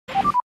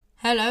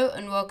Hello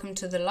and welcome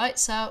to the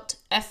Lights Out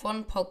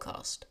F1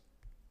 podcast.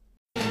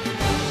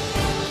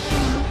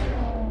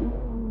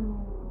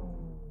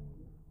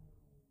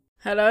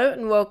 Hello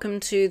and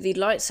welcome to the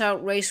Lights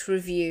Out race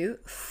review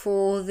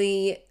for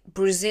the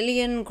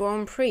Brazilian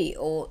Grand Prix,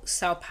 or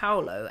Sao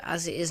Paulo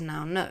as it is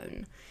now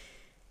known.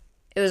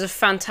 It was a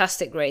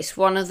fantastic race,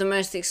 one of the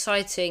most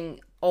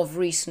exciting of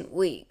recent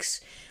weeks.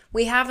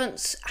 We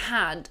haven't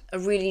had a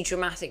really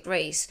dramatic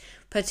race,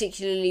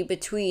 particularly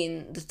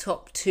between the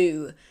top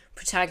two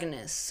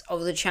protagonists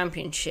of the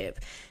championship,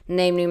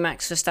 namely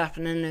Max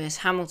Verstappen and Lewis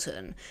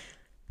Hamilton,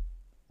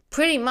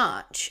 pretty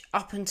much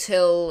up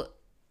until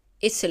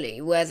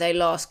Italy, where they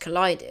last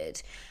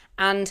collided.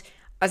 And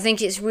I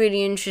think it's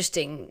really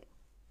interesting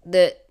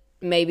that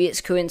maybe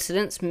it's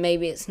coincidence,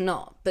 maybe it's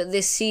not, but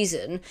this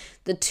season,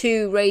 the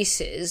two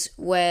races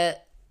where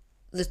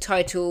the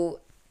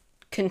title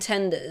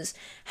contenders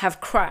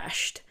have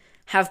crashed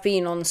have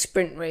been on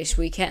sprint race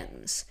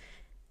weekends,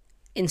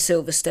 in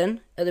Silverstone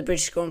at the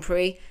British Grand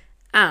Prix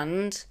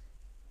and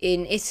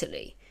in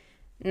Italy.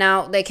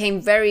 Now, they came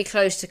very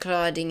close to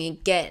colliding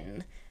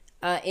again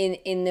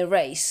in the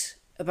race,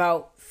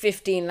 about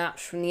 15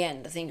 laps from the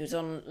end. I think it was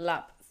on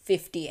lap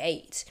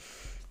 58,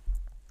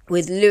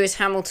 with Lewis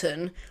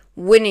Hamilton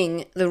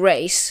winning the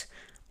race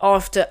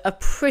after a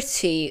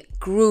pretty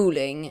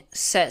grueling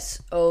set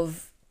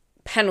of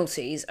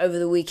penalties over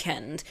the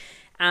weekend.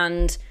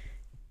 And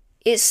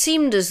it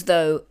seemed as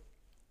though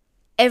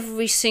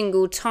every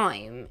single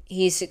time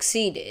he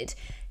succeeded,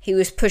 he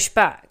was pushed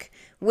back,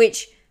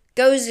 which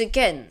goes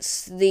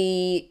against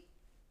the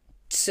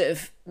sort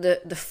of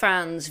the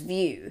fans'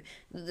 view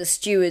that the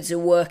stewards are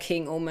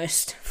working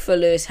almost for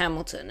Lewis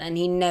Hamilton, and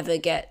he never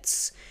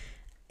gets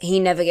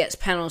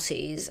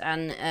penalties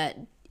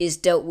and is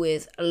dealt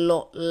with a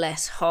lot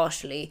less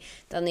harshly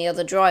than the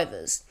other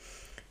drivers.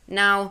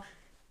 Now,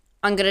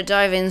 I'm going to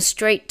dive in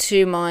straight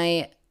to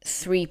my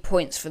 3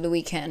 points for the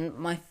weekend.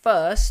 My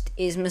first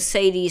is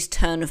Mercedes'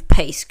 turn of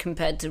pace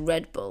compared to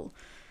Red Bull.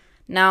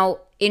 Now,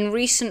 in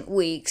recent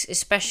weeks,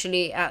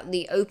 especially at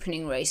the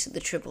opening race of the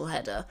triple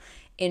header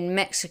in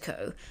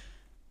Mexico,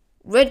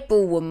 Red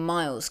Bull were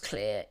miles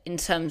clear in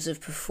terms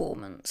of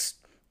performance.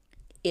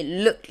 It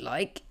looked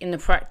like in the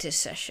practice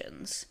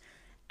sessions.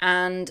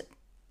 And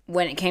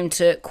when it came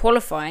to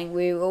qualifying,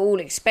 we were all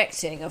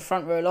expecting a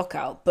front row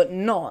lockout, but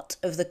not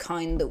of the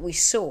kind that we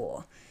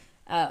saw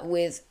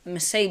with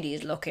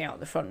Mercedes locking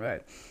out the front row.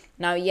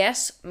 Now,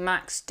 yes,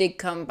 Max did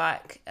come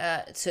back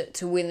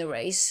to win the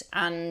race,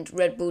 and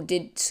Red Bull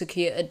did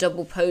secure a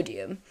double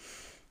podium.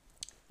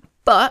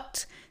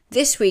 But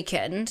this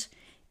weekend,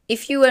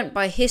 if you went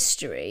by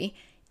history,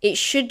 it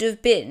should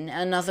have been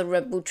another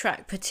Red Bull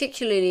track,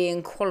 particularly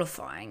in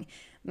qualifying.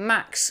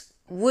 Max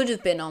would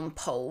have been on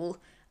pole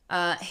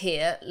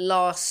here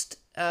last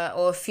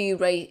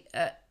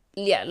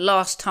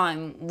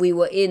time we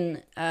were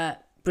in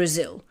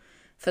Brazil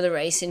for the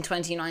race in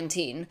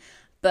 2019,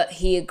 but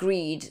he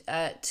agreed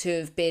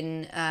to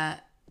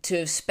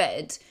have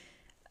sped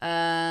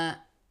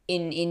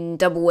in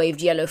double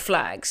waved yellow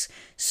flags.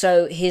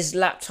 So his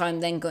lap time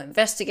then got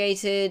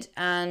investigated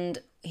and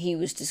he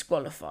was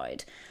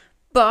disqualified.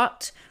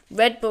 But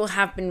Red Bull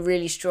have been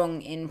really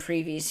strong in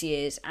previous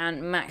years,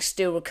 and Max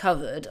still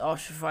recovered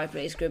after a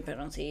 5-place grid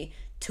penalty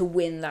to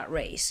win that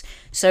race.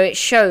 So it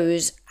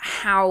shows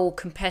how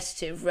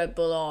competitive Red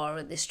Bull are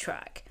at this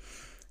track.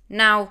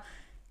 Now,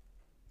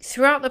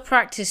 throughout the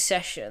practice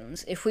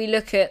sessions, if we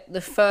look at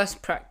the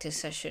first practice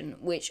session,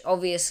 which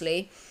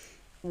obviously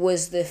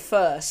was the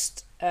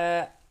first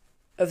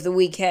of the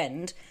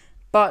weekend,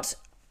 but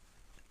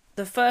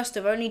the first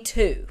of only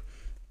two,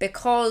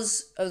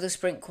 because of the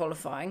sprint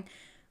qualifying,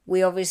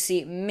 we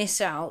obviously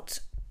miss out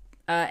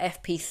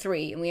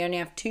FP3, and we only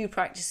have two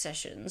practice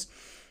sessions.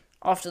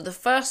 After the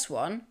first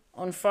one,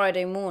 on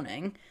Friday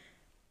morning,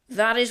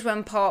 that is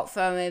when Parc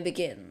Fermé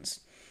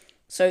begins.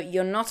 So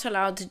you're not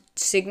allowed to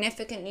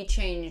significantly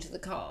change the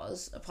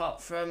cars,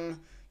 apart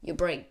from your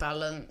brake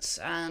balance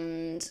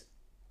and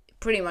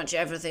pretty much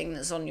everything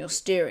that's on your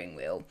steering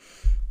wheel.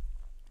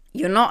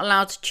 You're not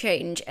allowed to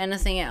change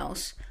anything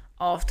else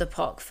after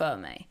Parc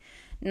Fermé.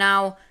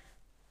 Now,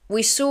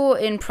 we saw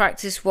in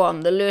practice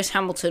one that Lewis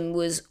Hamilton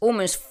was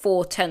almost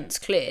 4 tenths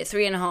clear,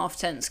 3.5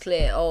 tenths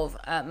clear of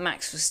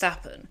Max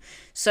Verstappen.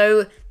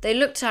 So they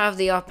looked to have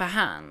the upper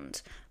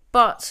hand,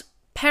 but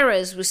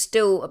Perez was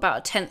still about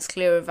a tenth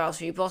clear of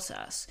Valtteri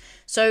Bottas.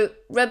 So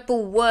Red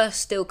Bull were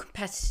still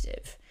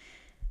competitive.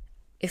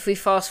 If we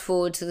fast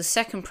forward to the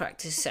second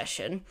practice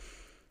session,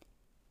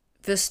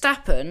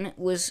 Verstappen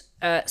was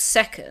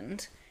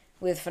second,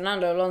 with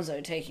Fernando Alonso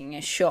taking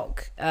a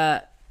shock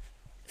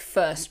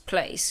first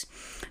place,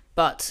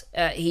 but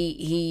he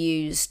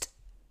used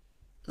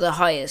the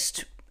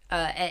highest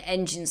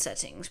engine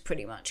settings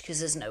pretty much, because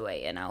there's no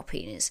way an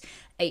Alpine is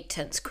 8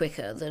 tenths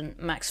quicker than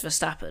Max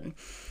Verstappen,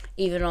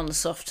 even on the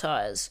soft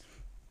tyres.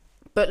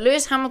 But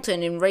Lewis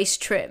Hamilton in race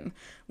trim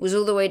was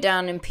all the way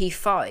down in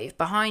P5,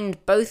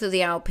 behind both of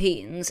the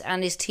Alpines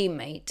and his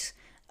teammate,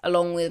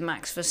 along with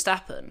Max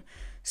Verstappen.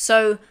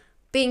 So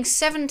being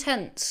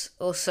 7/10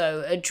 or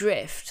so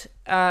adrift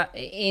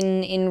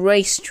in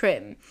race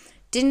trim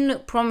didn't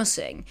look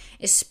promising,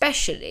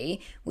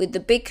 especially with the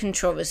big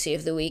controversy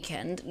of the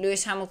weekend,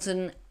 Lewis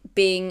Hamilton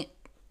being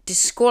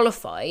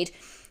disqualified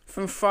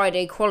from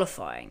Friday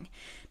qualifying.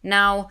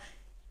 Now,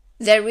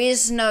 there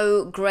is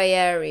no grey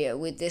area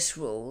with this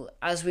rule,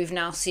 as we've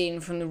now seen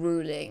from the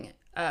ruling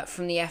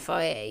from the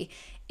FIA.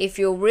 If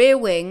your rear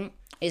wing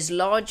is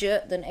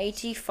larger than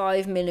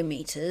 85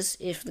 millimeters,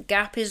 if the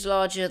gap is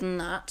larger than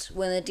that,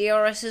 when the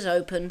DRS is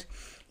opened,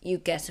 you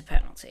get a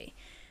penalty.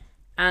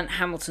 And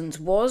Hamilton's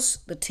was.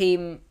 The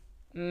team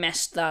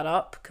messed that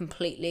up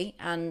completely,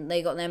 and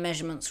they got their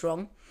measurements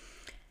wrong.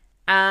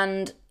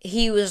 And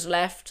he was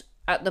left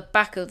at the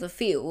back of the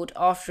field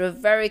after a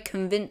very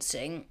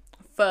convincing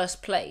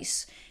first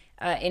place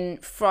in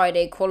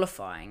Friday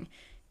qualifying,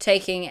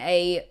 taking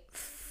a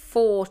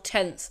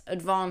 4/10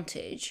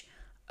 advantage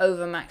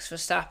over Max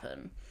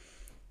Verstappen.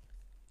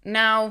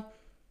 Now,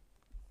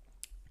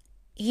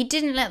 he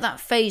didn't let that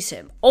faze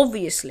him.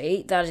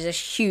 Obviously, that is a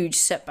huge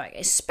setback,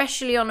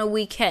 especially on a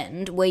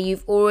weekend where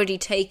you've already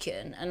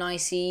taken an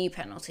ICE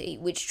penalty,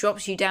 which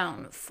drops you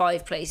down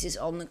 5 places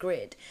on the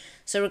grid.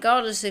 So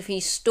regardless if he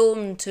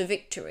stormed to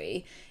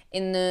victory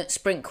in the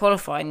sprint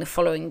qualifying the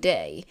following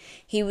day,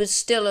 he would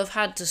still have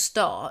had to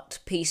start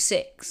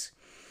P6.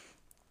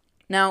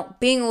 Now,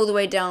 being all the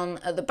way down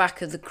at the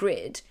back of the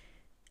grid,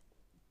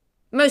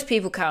 most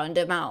people counted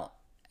him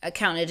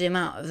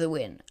out of the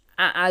win,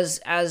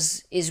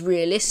 as is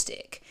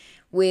realistic,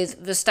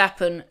 with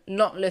Verstappen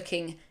not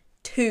looking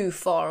too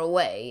far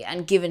away,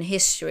 and given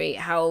history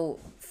how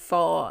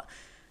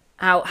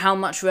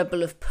much Red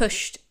Bull have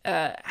pushed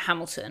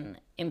Hamilton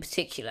in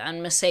particular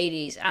and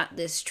Mercedes at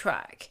this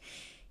track,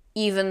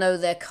 even though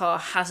their car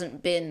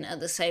hasn't been at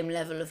the same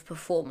level of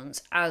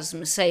performance as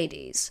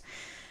Mercedes.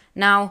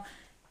 Now,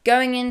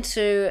 going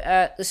into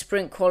the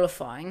sprint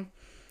qualifying,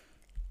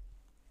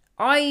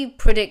 I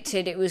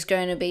predicted it was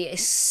going to be a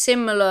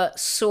similar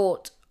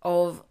sort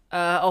of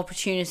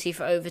opportunity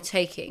for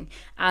overtaking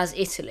as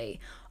Italy.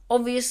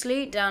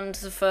 Obviously, down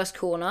to the first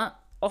corner,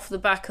 off the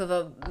back of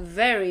a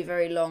very,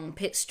 very long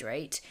pit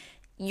straight,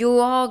 you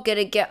are going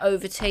to get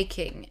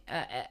overtaking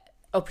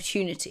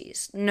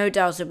opportunities, no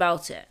doubt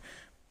about it.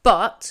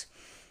 But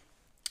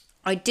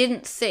I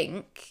didn't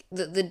think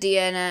that the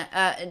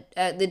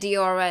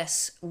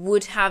DRS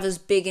would have as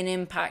big an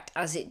impact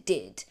as it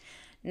did.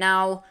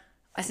 Now,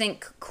 I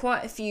think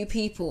quite a few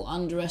people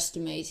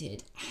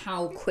underestimated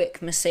how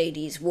quick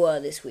Mercedes were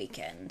this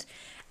weekend.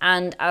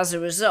 And as a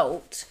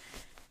result,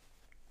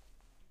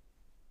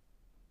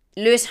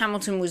 Lewis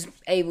Hamilton was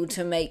able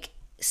to make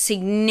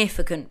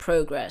significant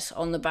progress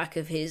on the back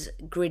of his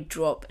grid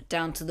drop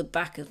down to the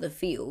back of the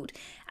field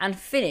and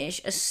finish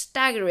a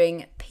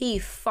staggering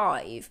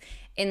P5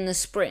 in the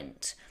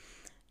sprint.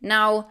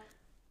 Now,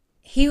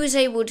 he was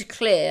able to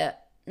clear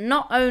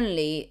not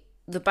only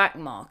the back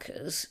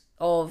markers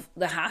of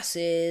the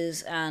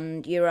Haas's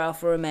and your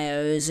Alfa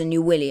Romeos and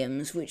your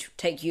Williams, which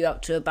take you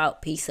up to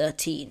about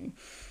P13,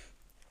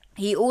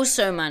 he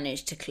also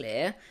managed to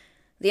clear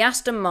the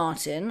Aston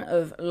Martin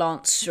of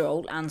Lance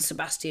Stroll and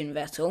Sebastian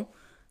Vettel,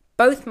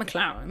 both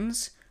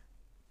McLarens,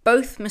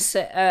 both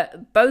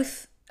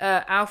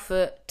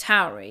Alpha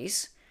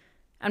Tauris,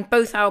 and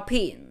both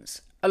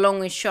Alpines, along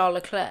with Charles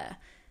Leclerc.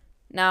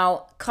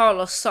 Now,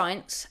 Carlos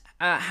Sainz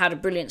had a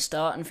brilliant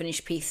start and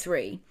finished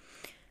P3,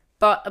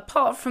 but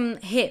apart from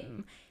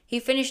him, he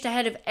finished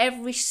ahead of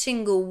every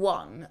single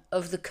one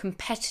of the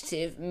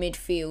competitive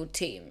midfield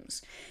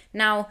teams.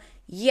 Now,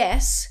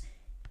 yes,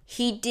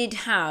 he did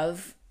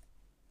have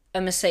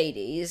a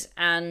Mercedes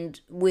and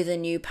with a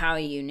new power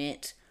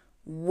unit,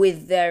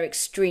 with their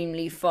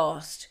extremely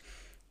fast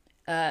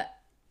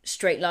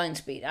straight line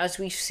speed, as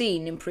we've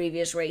seen in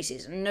previous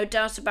races. And no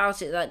doubt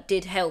about it, that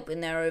did help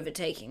in their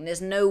overtaking.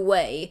 There's no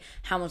way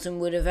Hamilton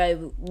would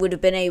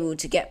have been able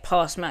to get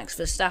past Max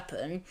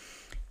Verstappen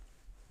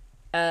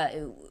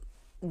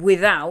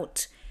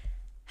without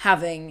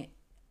having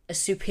a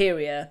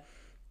superior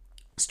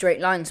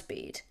straight line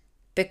speed,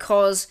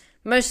 because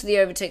most of the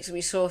overtakes that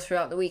we saw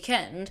throughout the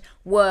weekend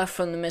were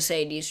from the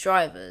Mercedes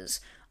drivers.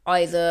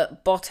 Either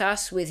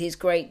Bottas with his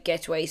great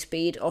getaway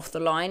speed off the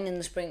line in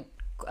the sprint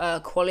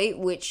quali,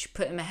 which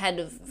put him ahead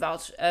of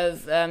Max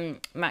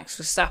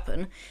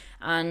Verstappen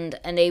and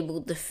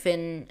enabled the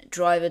Finn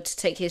driver to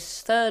take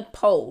his third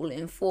pole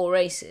in 4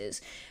 races.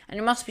 And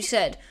it must be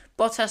said,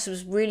 Bottas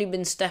has really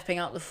been stepping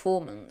up the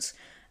performance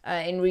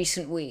in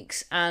recent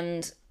weeks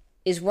and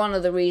is one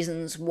of the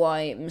reasons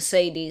why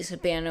Mercedes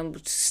have been able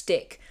to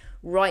stick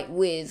right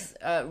with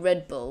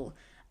Red Bull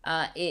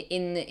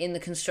in the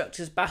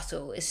constructors'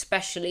 battle,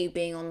 especially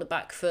being on the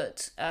back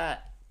foot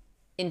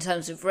in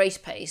terms of race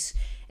pace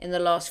in the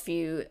last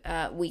few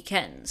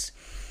weekends.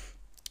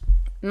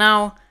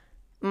 Now,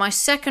 my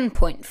second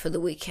point for the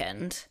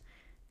weekend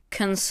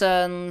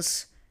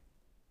concerns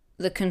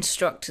the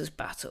constructors'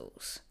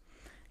 battles.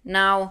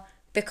 Now,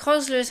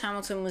 because Lewis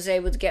Hamilton was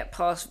able to get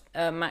past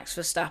Max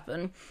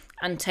Verstappen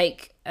and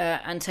take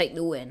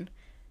the win,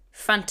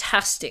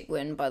 Fantastic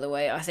win, by the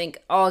way. I think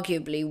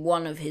arguably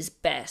one of his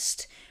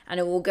best, and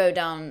it will go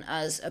down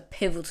as a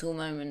pivotal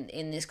moment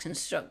in this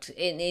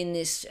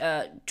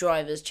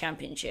drivers'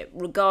 championship,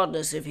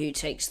 regardless of who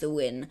takes the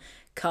win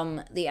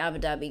come the Abu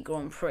Dhabi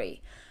Grand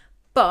Prix.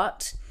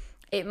 But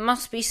it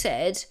must be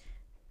said,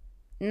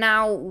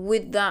 now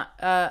with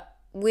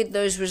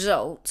those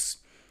results,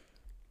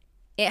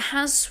 it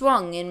has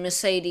swung in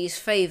Mercedes'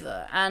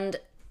 favour, and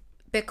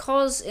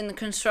because in the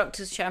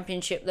Constructors'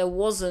 Championship there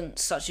wasn't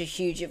such a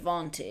huge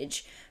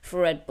advantage for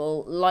Red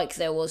Bull like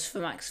there was for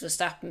Max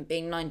Verstappen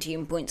being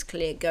 19 points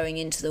clear going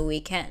into the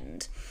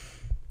weekend,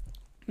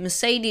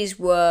 Mercedes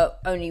were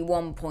only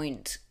 1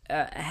 point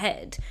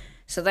ahead,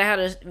 so they had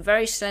a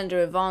very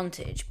slender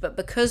advantage. But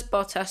because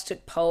Bottas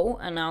took pole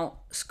and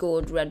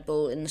outscored Red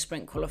Bull in the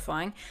sprint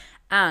qualifying,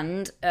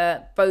 and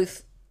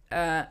both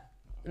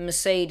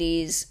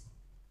Mercedes'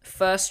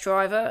 first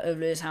driver of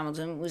Lewis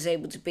Hamilton was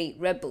able to beat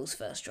Red Bull's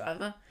first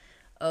driver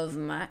of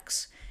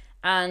Max,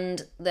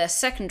 and their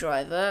second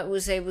driver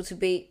was able to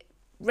beat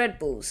Red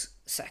Bull's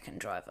second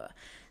driver.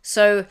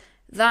 So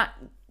that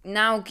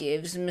now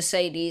gives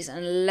Mercedes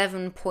an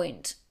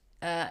 11-point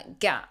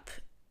gap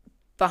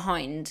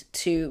behind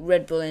to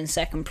Red Bull in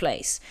second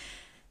place.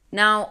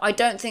 Now, I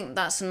don't think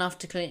that's enough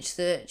to clinch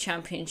the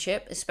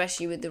championship,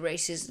 especially with the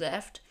races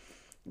left,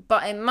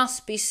 but it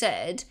must be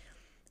said,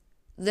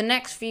 the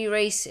next few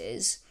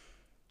races,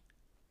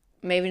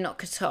 maybe not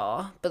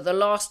Qatar, but the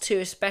last two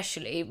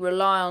especially,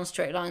 rely on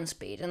straight line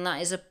speed, and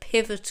that is a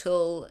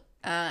pivotal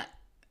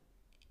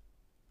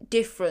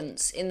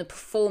difference in the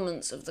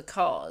performance of the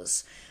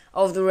cars,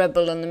 of the Red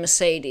Bull and the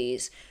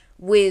Mercedes,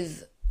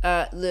 with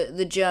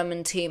the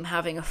German team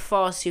having a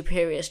far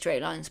superior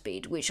straight line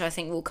speed, which I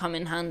think will come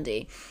in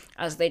handy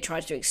as they try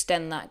to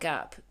extend that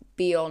gap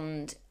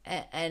beyond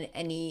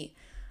any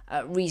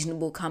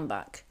reasonable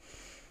comeback.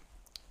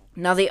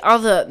 Now, the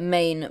other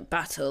main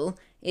battle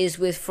is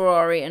with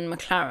Ferrari and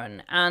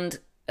McLaren, and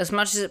as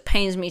much as it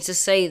pains me to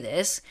say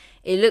this,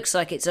 it looks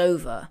like it's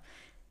over.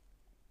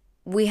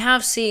 We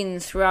have seen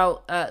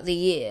throughout the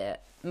year,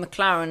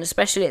 McLaren,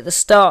 especially at the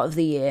start of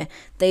the year,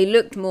 they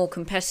looked more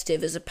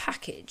competitive as a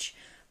package.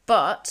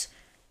 But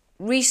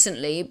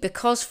recently,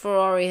 because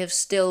Ferrari have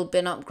still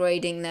been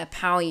upgrading their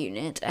power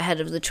unit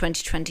ahead of the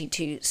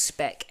 2022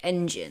 spec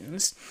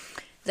engines,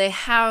 they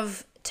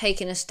have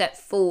taken a step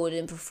forward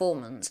in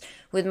performance,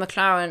 with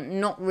McLaren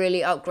not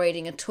really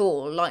upgrading at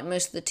all, like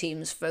most of the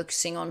teams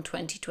focusing on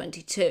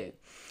 2022,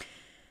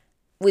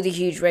 with a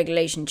huge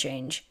regulation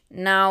change.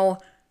 Now,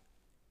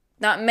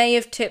 that may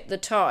have tipped the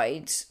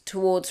tides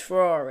towards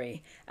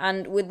Ferrari,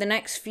 and with the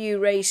next few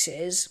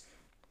races,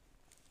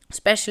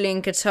 especially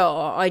in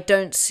Qatar, I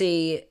don't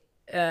see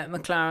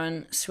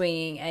McLaren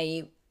swinging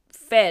a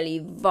fairly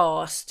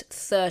vast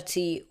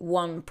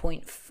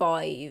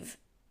 31.5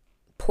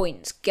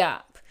 points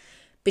gap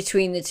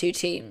between the two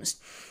teams.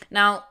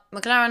 Now,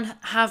 McLaren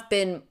have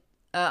been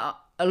a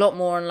lot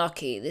more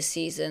unlucky this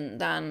season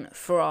than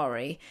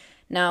Ferrari.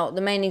 Now,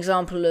 the main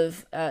example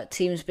of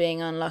teams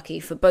being unlucky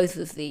for both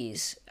of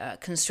these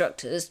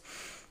constructors,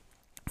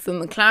 for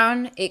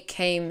McLaren, it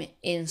came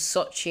in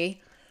Sochi,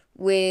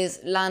 with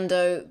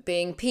Lando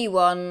being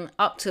P1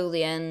 up till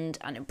the end,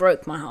 and it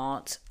broke my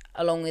heart,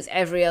 along with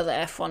every other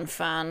F1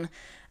 fan.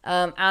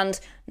 And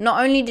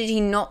not only did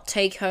he not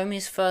take home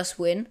his first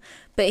win,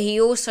 but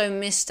he also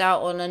missed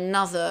out on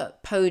another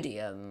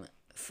podium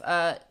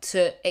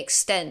to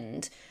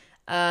extend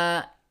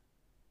a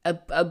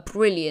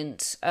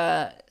brilliant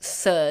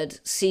third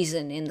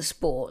season in the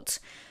sport,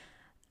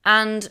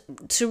 and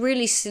to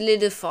really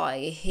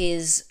solidify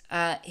his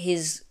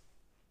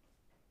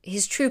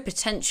true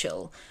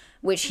potential,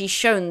 which he's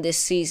shown this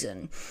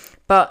season.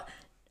 But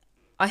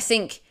I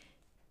think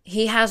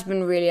he has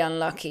been really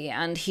unlucky,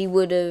 and he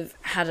would have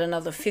had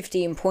another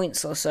 15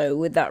 points or so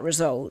with that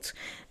result.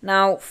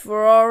 Now,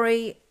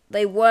 Ferrari,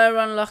 they were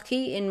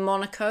unlucky in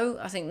Monaco.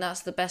 I think that's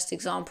the best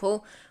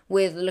example,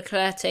 with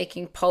Leclerc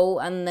taking pole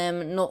and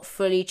them not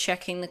fully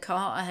checking the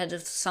car ahead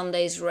of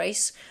Sunday's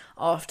race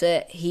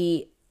after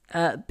he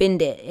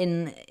binned it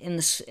in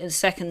the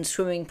second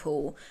swimming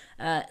pool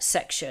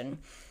section,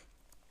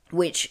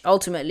 which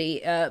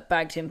ultimately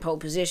bagged him pole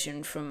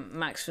position from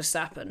Max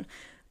Verstappen.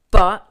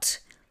 But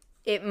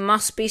it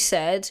must be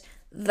said,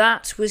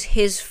 that was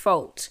his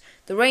fault.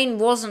 The rain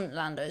wasn't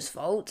Lando's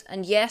fault,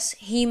 and yes,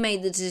 he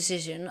made the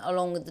decision,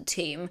 along with the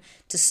team,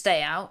 to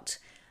stay out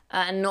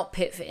and not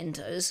pit for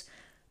Inters,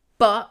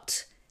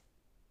 but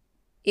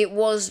it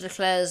was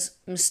Leclerc's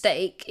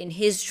mistake in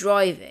his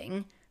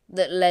driving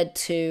that led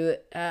to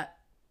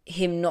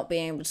him not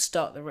being able to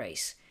start the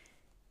race.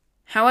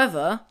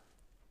 However,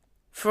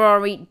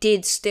 Ferrari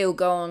did still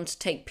go on to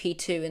take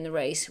P2 in the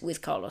race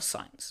with Carlos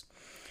Sainz.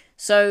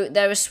 So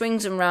there are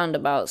swings and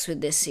roundabouts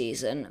with this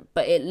season,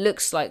 but it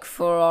looks like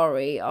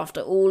Ferrari, after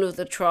all of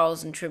the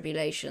trials and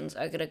tribulations,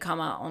 are going to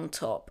come out on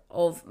top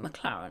of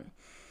McLaren.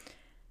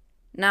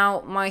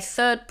 Now, my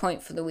third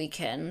point for the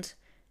weekend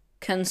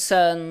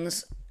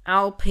concerns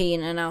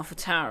Alpine and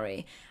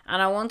AlphaTauri,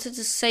 and I wanted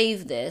to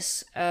save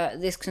this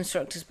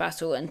constructors'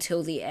 battle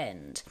until the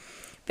end,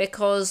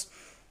 because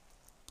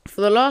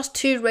For the last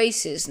 2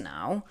 races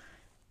now,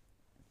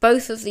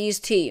 both of these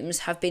teams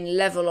have been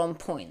level on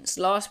points.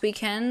 Last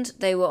weekend,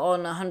 they were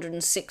on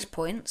 106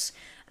 points.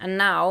 And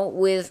now,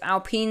 with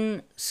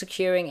Alpine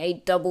securing a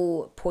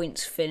double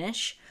points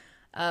finish,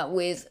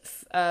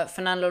 with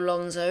Fernando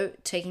Alonso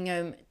taking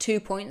home 2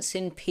 points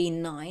in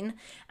P9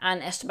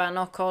 and Esteban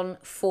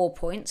Ocon 4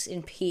 points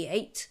in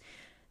P8,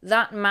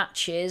 that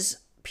matches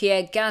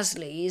Pierre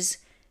Gasly's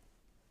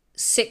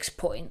 6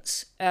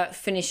 points,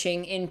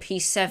 finishing in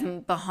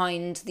P7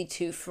 behind the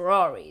 2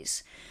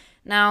 Ferraris.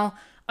 Now,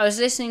 I was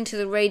listening to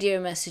the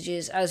radio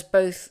messages as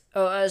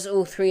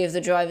all 3 of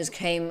the drivers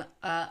came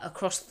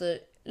across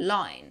the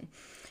line,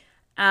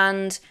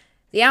 and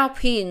the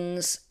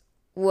Alpines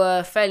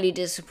were fairly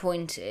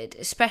disappointed,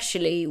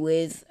 especially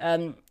with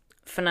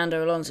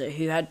Fernando Alonso,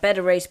 who had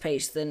better race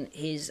pace than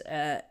his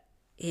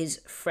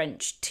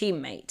French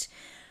teammate,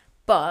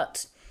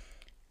 but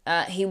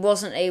he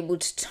wasn't able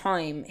to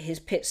time his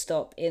pit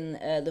stop in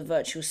the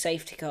virtual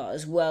safety car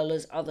as well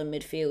as other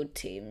midfield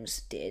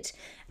teams did,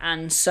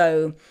 and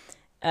so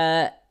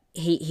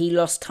he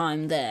lost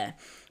time there.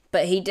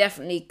 But he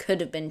definitely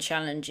could have been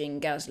challenging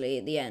Gasly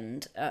at the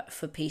end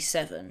for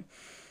P7.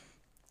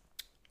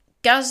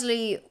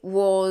 Gasly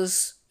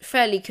was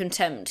fairly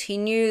content. He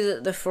knew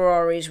that the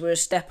Ferraris were a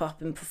step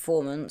up in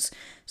performance,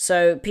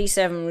 so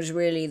P7 was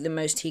really the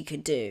most he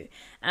could do.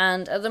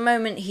 And at the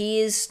moment, he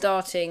is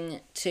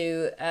starting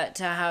to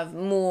have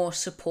more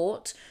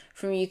support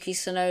from Yuki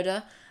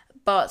Tsunoda,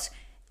 but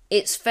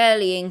it's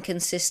fairly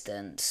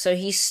inconsistent. So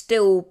he's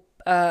still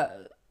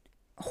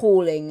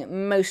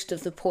hauling most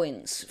of the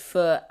points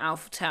for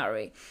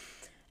AlphaTauri.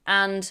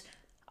 And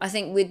I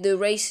think with the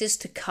races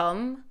to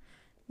come,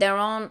 there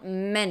aren't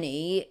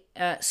many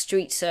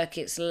street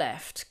circuits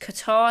left.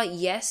 Qatar,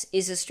 yes,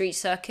 is a street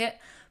circuit,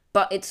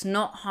 but it's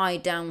not high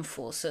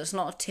downforce, so it's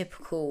not a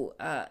typical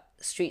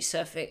street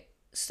circuit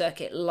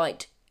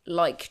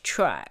like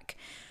track.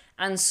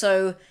 And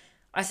so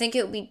I think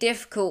it will be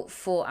difficult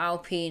for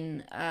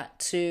Alpine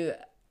to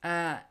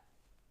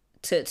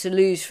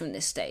lose from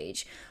this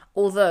stage.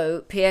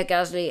 Although Pierre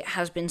Gasly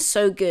has been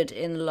so good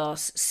in the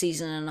last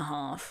season and a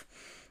half,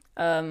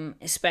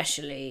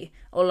 especially,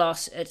 or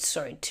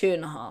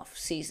 2.5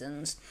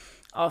 seasons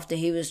after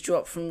he was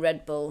dropped from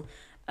Red Bull,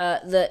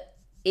 that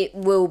it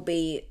will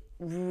be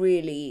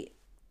really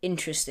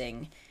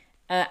interesting.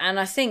 And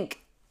I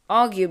think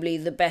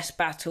arguably the best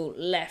battle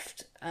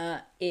left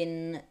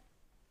in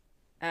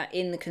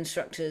the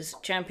Constructors'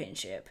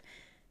 Championship,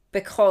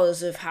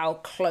 because of how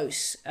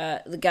close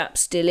the gap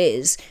still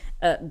is,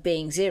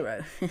 being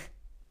 0.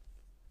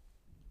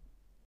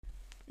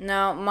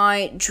 Now,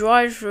 my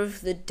driver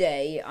of the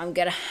day, I'm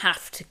going to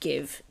have to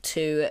give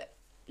to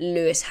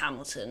Lewis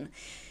Hamilton.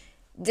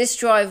 This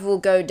drive will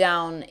go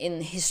down in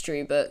the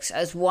history books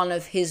as one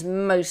of his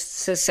most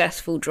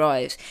successful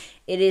drives.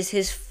 It is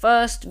his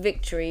first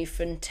victory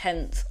from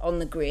 10th on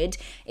the grid.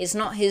 It's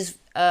not his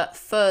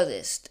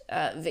furthest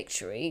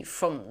victory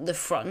from the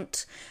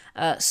front,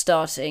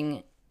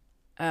 starting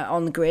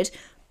on the grid,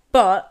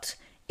 but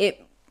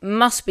it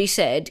must be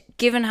said,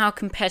 given how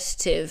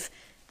competitive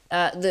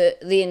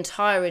the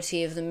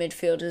entirety of the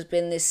midfield has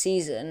been this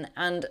season,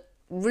 and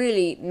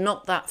really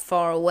not that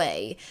far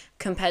away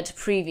compared to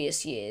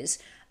previous years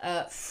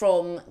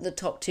from the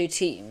top 2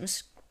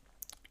 teams,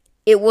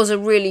 it was a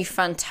really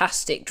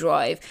fantastic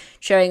drive,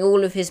 showing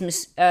all of his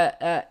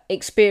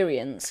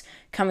experience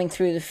coming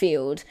through the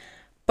field,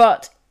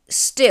 but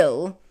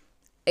still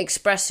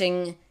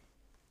expressing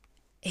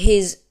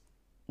his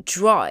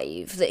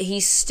drive that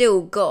he's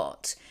still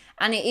got.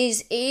 And it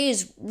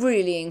is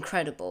really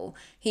incredible.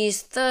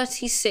 He's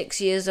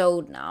 36 years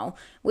old now,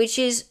 which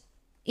is,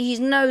 he's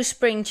no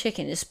spring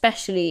chicken,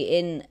 especially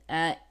in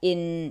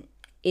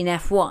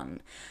F1.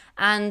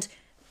 And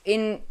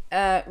in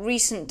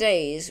recent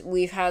days,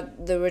 we've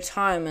had the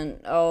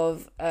retirement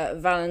of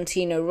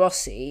Valentino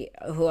Rossi,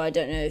 who I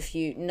don't know if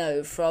you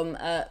know, from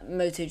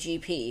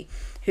MotoGP,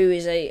 who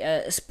is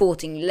a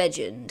sporting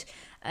legend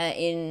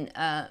in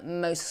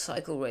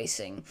motorcycle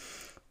racing.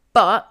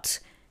 But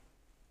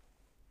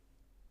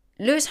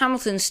Lewis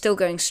Hamilton's still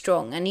going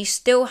strong, and he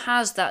still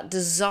has that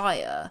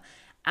desire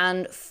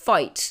and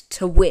fight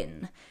to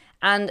win.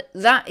 And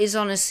that is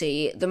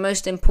honestly the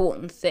most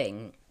important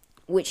thing,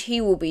 which he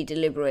will be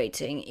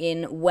deliberating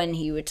in when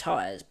he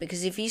retires.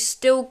 Because if he's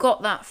still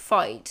got that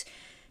fight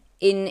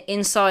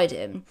inside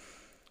him,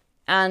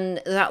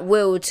 and that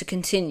will to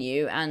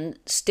continue and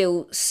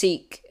still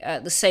seek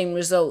the same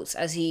results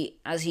as he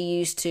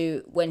used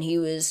to when he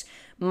was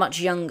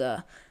much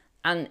younger,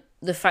 and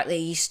the fact that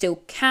he still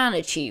can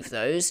achieve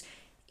those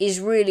is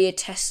really a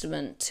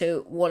testament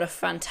to what a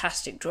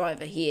fantastic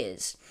driver he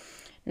is.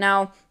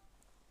 Now,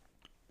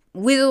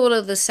 with all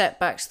of the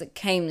setbacks that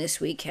came this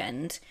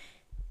weekend,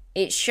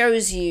 it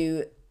shows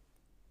you,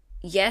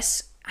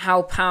 yes,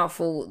 how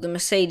powerful the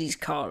Mercedes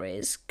car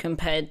is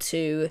compared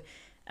to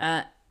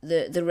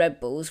the Red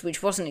Bulls,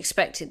 which wasn't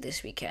expected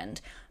this weekend,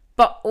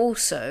 but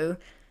also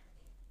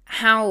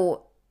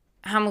how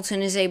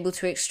Hamilton is able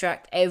to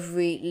extract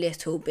every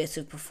little bit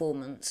of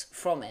performance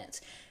from it.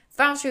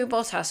 Valtteri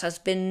Bottas has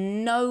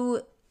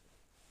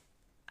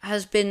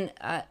been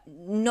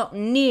not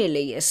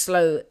nearly as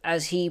slow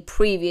as he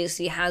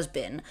previously has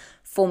been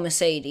for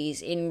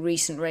Mercedes in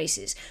recent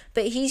races,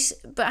 but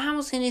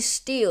Hamilton is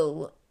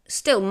still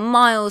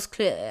miles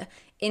clear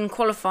in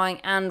qualifying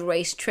and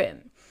race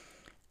trim.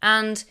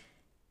 And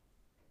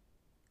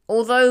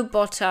although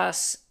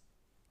Bottas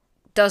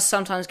does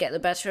sometimes get the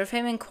better of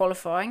him in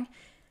qualifying,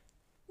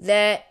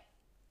 there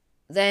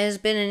has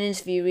been an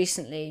interview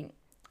recently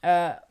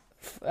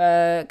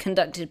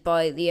conducted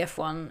by the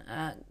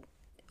F1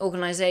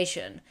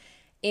 organisation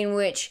in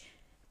which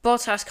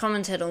Bottas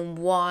commented on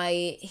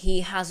why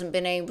he hasn't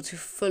been able to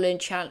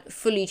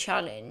fully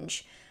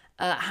challenge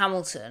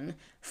Hamilton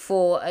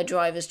for a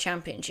Drivers'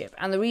 Championship.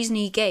 And the reason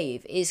he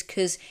gave is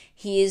because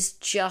he is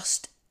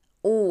just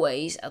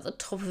always at the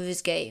top of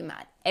his game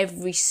at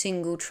every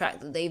single track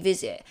that they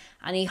visit,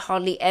 and he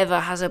hardly ever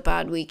has a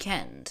bad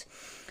weekend.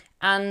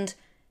 And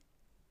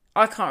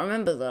I can't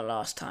remember the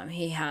last time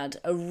he had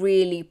a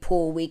really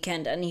poor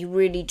weekend and he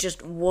really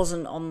just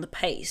wasn't on the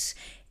pace.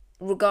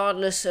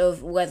 Regardless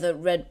of whether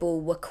Red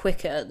Bull were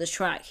quicker at the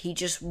track, he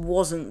just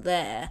wasn't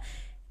there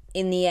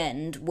in the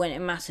end when it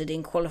mattered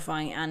in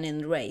qualifying and in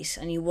the race,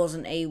 and he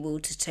wasn't able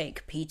to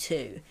take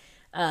P2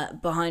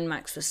 behind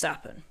Max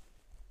Verstappen.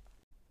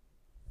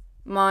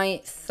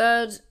 My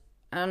third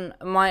and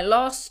my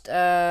last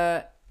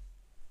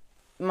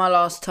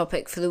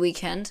topic for the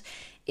weekend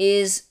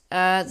is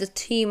the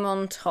team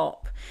on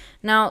top.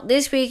 Now,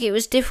 this week it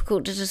was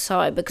difficult to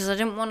decide because I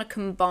didn't want to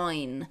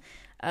combine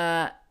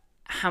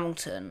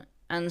Hamilton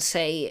and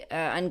say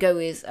and go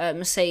with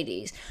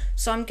Mercedes.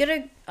 So I'm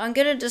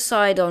gonna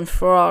decide on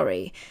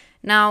Ferrari.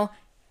 Now,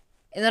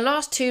 in the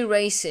last two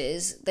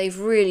races, they've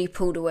really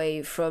pulled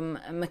away from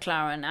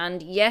McLaren,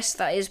 and yes,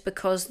 that is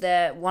because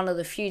they're one of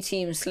the few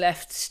teams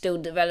left still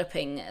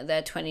developing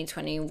their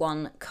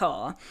 2021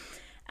 car,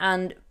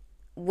 and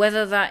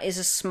whether that is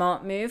a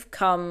smart move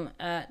come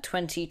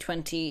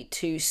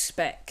 2022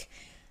 spec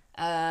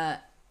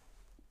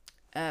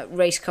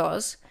race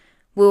cars,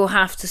 we'll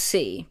have to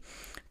see.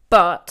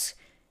 But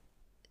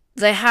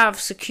they have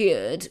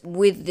secured,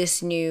 with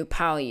this new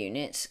power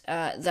unit,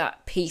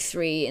 that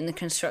P3 in the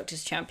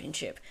Constructors'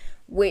 Championship,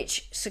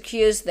 which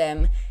secures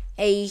them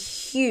a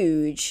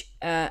huge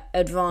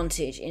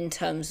advantage in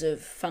terms of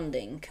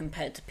funding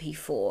compared to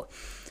P4.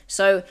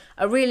 So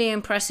a really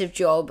impressive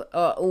job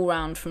all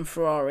round from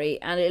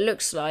Ferrari, and it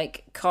looks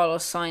like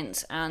Carlos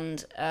Sainz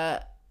and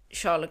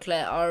Charles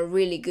Leclerc are a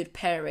really good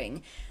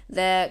pairing.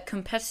 Their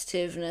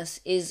competitiveness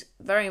is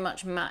very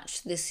much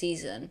matched this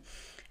season,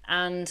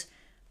 and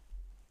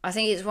I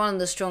think it's one of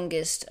the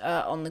strongest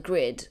on the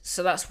grid.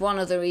 So that's one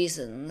of the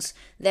reasons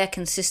their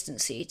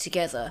consistency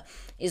together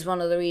is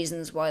one of the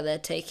reasons why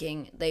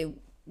they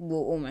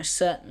will almost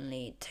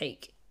certainly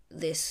take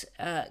this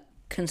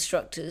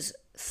Constructors'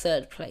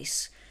 third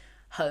place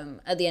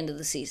home at the end of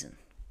the season.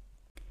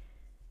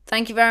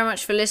 Thank you very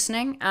much for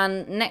listening,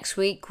 and next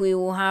week we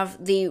will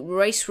have the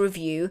race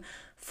review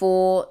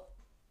for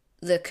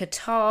the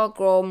Qatar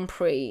Grand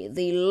Prix,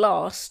 the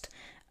last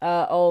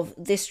of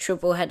this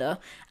triple header,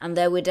 and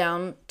there we're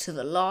down to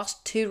the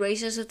last two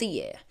races of the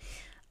year.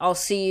 I'll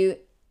see you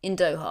in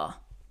Doha.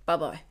 Bye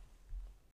bye.